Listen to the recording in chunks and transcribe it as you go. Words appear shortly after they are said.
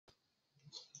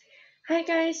Hi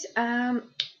guys,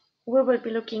 we will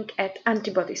be looking at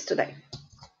antibodies today.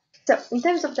 So in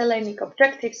terms of the learning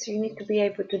objectives, you need to be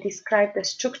able to describe the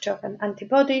structure of an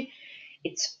antibody,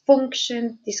 its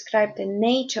function, describe the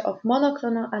nature of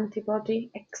monoclonal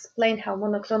antibody, explain how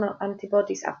monoclonal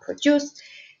antibodies are produced,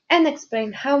 and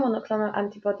explain how monoclonal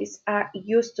antibodies are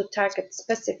used to target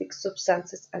specific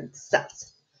substances and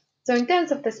cells. So in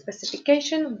terms of the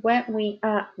specification, where we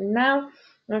are now,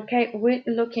 okay, we're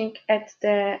looking at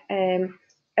the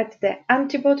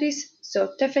antibodies.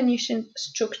 So definition,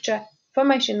 structure,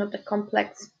 formation of the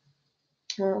complex.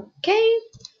 Okay,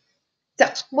 so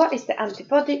what is the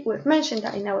antibody? We've mentioned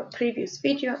that in our previous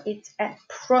video. It's a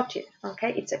protein.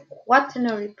 Okay, it's a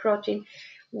quaternary protein.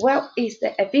 What is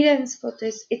the evidence for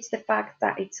this? It's the fact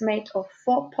that it's made of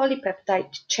 4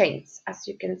 polypeptide chains, as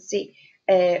you can see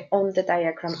on the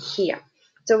diagram here.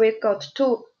 So we've got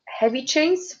 2 heavy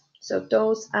chains. So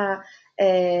those are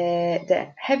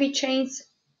the heavy chains,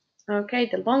 okay,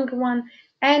 the longer one,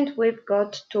 and we've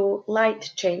got 2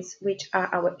 light chains, which are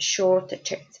our shorter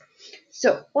chains.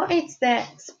 So what is the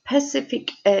specific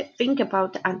thing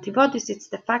about the antibodies? It's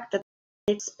the fact that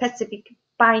it's specific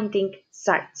binding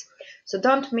sites. So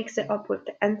don't mix it up with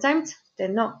the enzymes. They're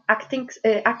not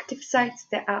active sites,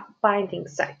 they are binding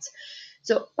sites.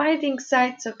 So binding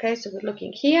sites, okay, so we're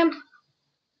looking here,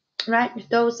 right?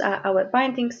 Those are our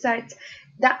binding sites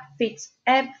that fits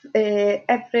every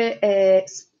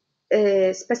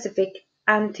specific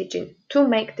antigen to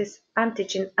make this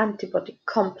antigen antibody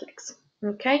complex.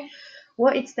 Okay,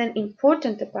 what is then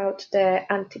important about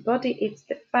the antibody is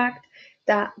the fact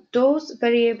that those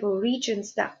variable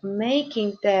regions that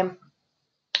making the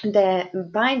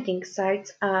binding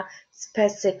sites are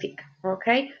specific.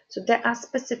 Okay, so they are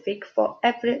specific for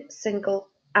every single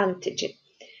antigen.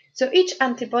 So each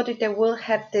antibody, they will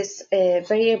have this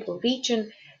variable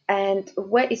region, and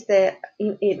where is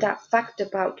that fact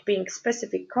about being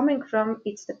specific coming from?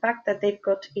 It's the fact that they've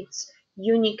got its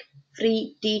unique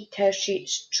 3D tertiary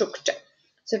structure.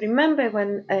 So remember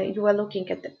when you are looking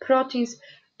at the proteins,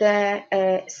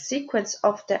 the sequence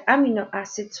of the amino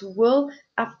acids will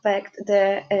affect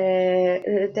the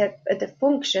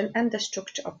function and the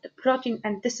structure of the protein,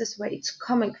 and this is where it's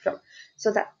coming from.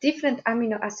 So that different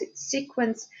amino acid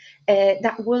sequence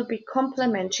that will be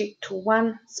complementary to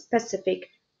one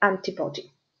specific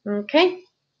antibody. Okay,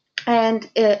 and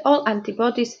all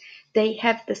antibodies, they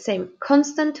have the same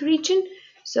constant region,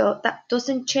 so that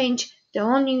doesn't change. The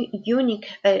only unique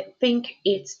thing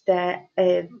is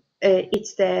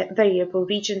it's the variable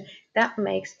region that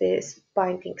makes this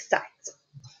binding sites.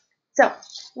 So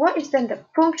what is then the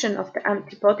function of the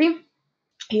antibody?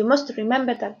 You must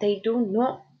remember that they do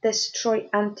not destroy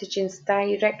antigens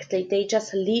directly, they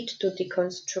just lead to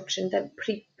deconstruction, they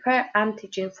prepare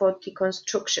antigen for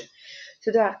deconstruction.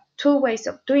 So there are 2 ways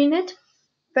of doing it.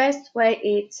 First way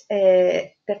is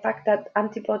the fact that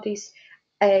antibodies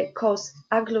cause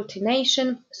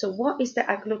agglutination. So what is the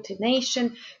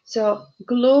agglutination? So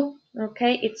glue,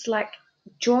 okay, it's like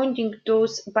joining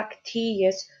those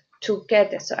bacteria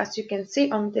together. So as you can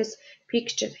see on this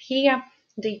picture here,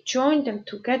 they join them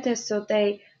together, so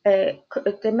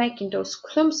they're making those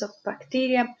clumps of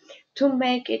bacteria to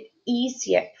make it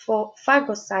easier for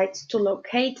phagocytes to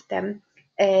locate them,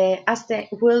 as they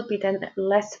will be then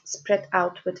less spread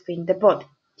out within the body.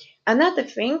 Another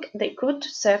thing, they could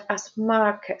serve as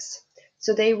markers.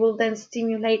 So they will then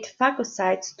stimulate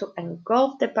phagocytes to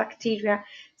engulf the bacteria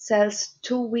cells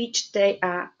to which they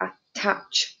are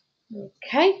attached.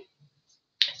 Okay,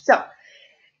 so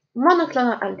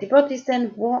monoclonal antibodies,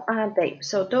 then what are they?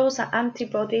 So those are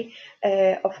antibody,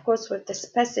 of course, with the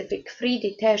specific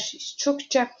 3D tertiary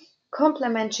structure,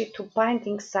 complementary to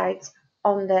binding sites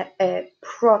on the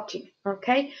protein.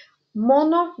 Okay,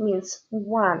 mono means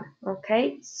one.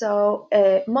 Okay, so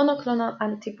monoclonal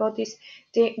antibodies,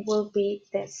 they will be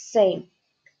the same.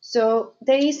 So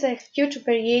there is a huge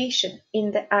variation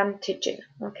in the antigen.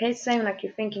 Okay, same like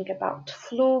you're thinking about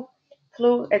flu.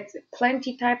 It's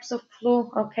plenty types of flu.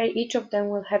 Okay, each of them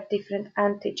will have different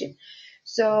antigen.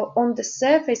 So on the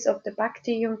surface of the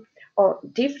bacterium or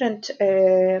different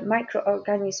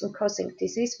microorganism causing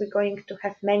disease, we're going to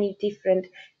have many different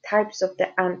types of the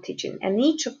antigen, and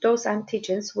each of those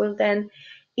antigens will then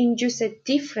induce a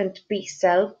different B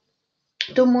cell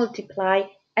to multiply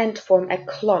and form a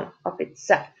clone of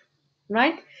itself,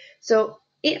 right? So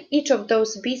each of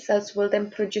those B cells will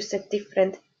then produce a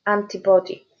different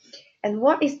antibody. And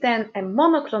what is then a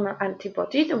monoclonal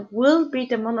antibody? It will be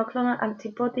the monoclonal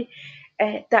antibody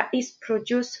that is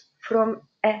produced from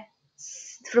the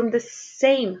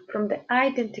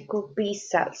identical B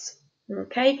cells.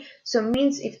 Okay, so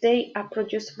means if they are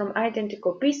produced from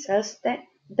identical B cells, that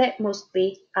they must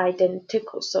be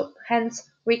identical. So hence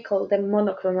we call them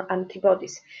monoclonal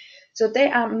antibodies. So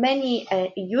there are many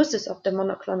uses of the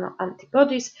monoclonal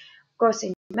antibodies. Of course,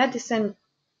 in medicine,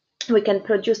 we can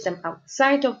produce them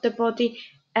outside of the body,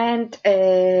 and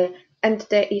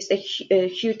there is a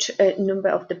huge number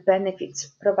of the benefits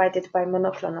provided by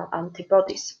monoclonal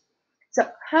antibodies. So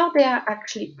how they are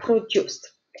actually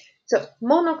produced? So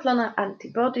monoclonal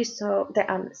antibodies, so they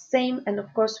are the same, and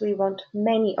of course we want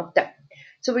many of them.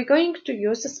 So we're going to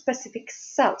use specific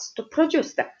cells to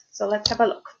produce them. So let's have a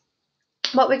look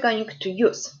what we're going to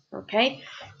use. Okay,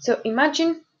 so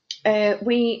imagine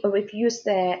we've used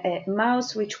a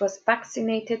mouse which was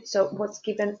vaccinated, so was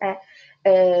given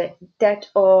a dead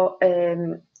or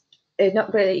a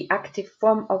not really active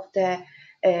form of the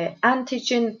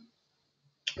antigen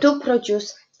to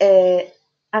produce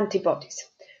antibodies.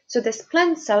 So the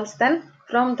spleen cells then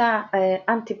from the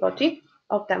antibody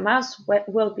of the mouse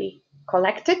will be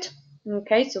collected.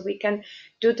 Okay, so we can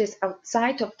do this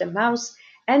outside of the mouse,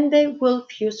 and they will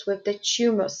fuse with the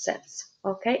tumor cells.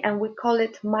 Okay, and we call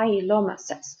it myeloma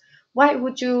cells. Why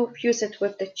would you fuse it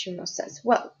with the tumor cells?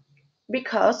 Well,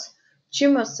 because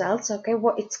tumor cells, okay,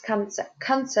 what is cancer?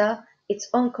 Cancer, it's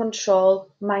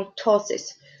uncontrolled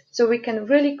mitosis. So we can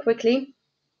really quickly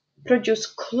produce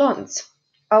clones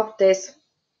of this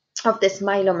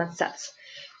myeloma cells.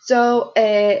 So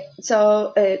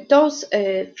those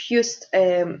fused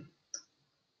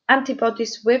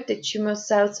antibodies with the tumor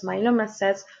cells, myeloma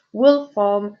cells, will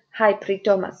form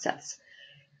hybridoma cells.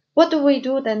 What do we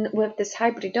do then with these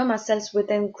hybridoma cells? We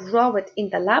then grow it in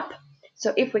the lab.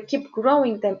 So if we keep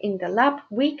growing them in the lab,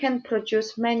 we can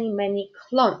produce many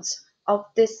clones of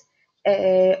this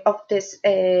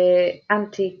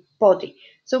antibody.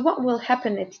 So what will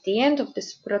happen at the end of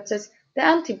this process? The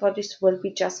antibodies will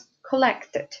be just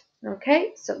collected.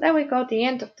 Okay, so there we go, the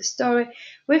end of the story.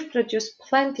 We've produced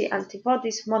plenty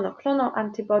antibodies, monoclonal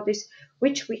antibodies,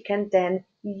 which we can then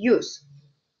use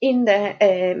in the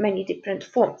many different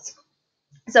forms.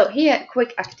 So here, a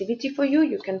quick activity for you.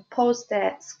 You can pause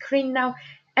the screen now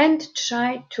and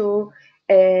try to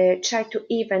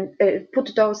even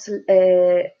put those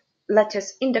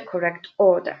letters in the correct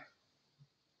order.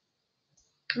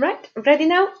 Right, ready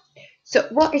now? So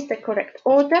what is the correct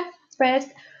order?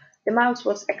 First, the mouse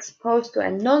was exposed to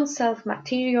a non-self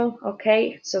material,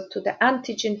 okay, so to the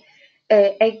antigen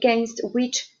against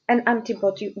which an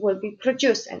antibody will be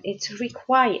produced, and it's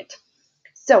required.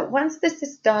 So once this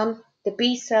is done, the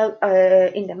B cell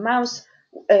in the mouse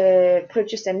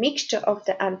produces a mixture of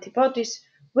the antibodies,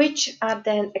 which are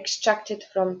then extracted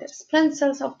from the spleen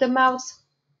cells of the mouse.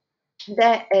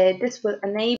 This will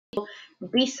enable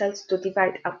B cells to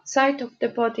divide outside of the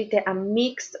body. They are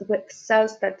mixed with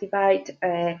cells that divide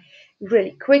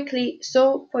really quickly.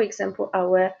 So, for example,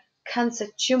 our cancer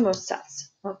tumor cells.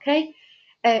 Okay,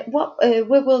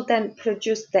 we will then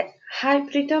produce the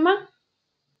hybridoma.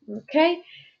 Okay,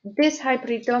 these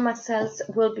hybridoma cells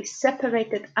will be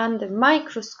separated under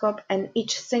microscope, and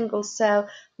each single cell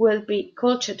will be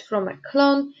cultured from a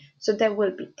clone. So they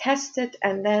will be tested,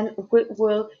 and then we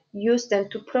will use them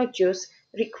to produce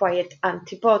required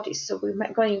antibodies. So we're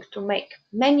going to make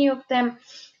many of them,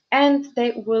 and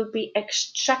they will be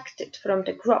extracted from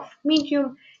the growth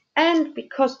medium. And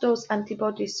because those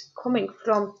antibodies coming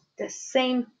from the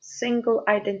same single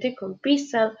identical B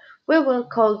cell, we will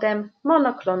call them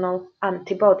monoclonal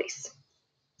antibodies.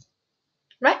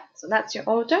 Right, so that's your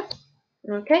order.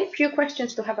 Okay, few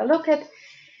questions to have a look at.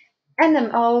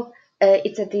 NMO,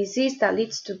 it's a disease that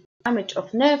leads to damage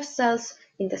of nerve cells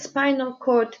in the spinal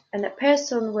cord, and a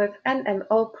person with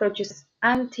NMO produces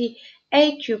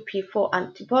anti-AQP4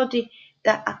 antibody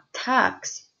that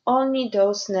attacks only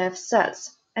those nerve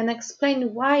cells. And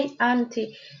explain why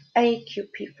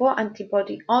anti-AQP4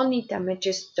 antibody only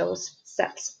damages those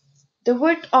cells. The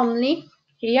word only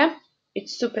here,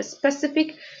 it's super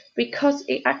specific because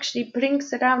it actually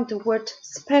brings around the word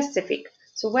specific.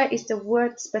 So where is the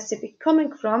word specific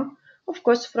coming from? Of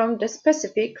course, from the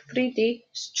specific 3D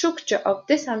structure of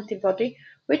this antibody,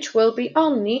 which will be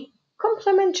only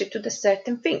complementary to the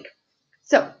certain thing.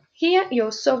 So here you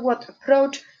saw what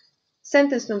approach.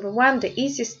 Sentence number 1, the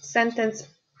easiest sentence.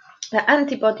 The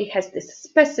antibody has this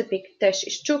specific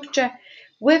tertiary structure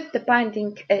with the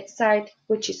binding site,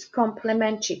 which is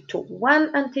complementary to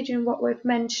one antigen, what we've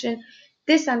mentioned.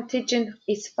 This antigen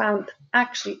is found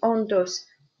actually on those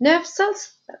nerve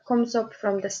cells that comes up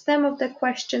from the stem of the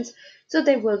questions, so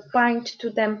they will bind to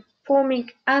them, forming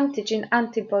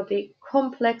antigen-antibody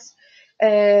complex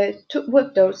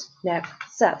with those nerve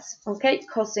cells, okay,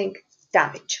 causing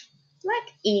damage.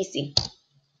 Like easy.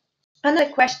 Another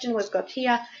question we've got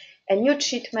here, a new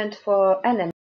treatment for NMO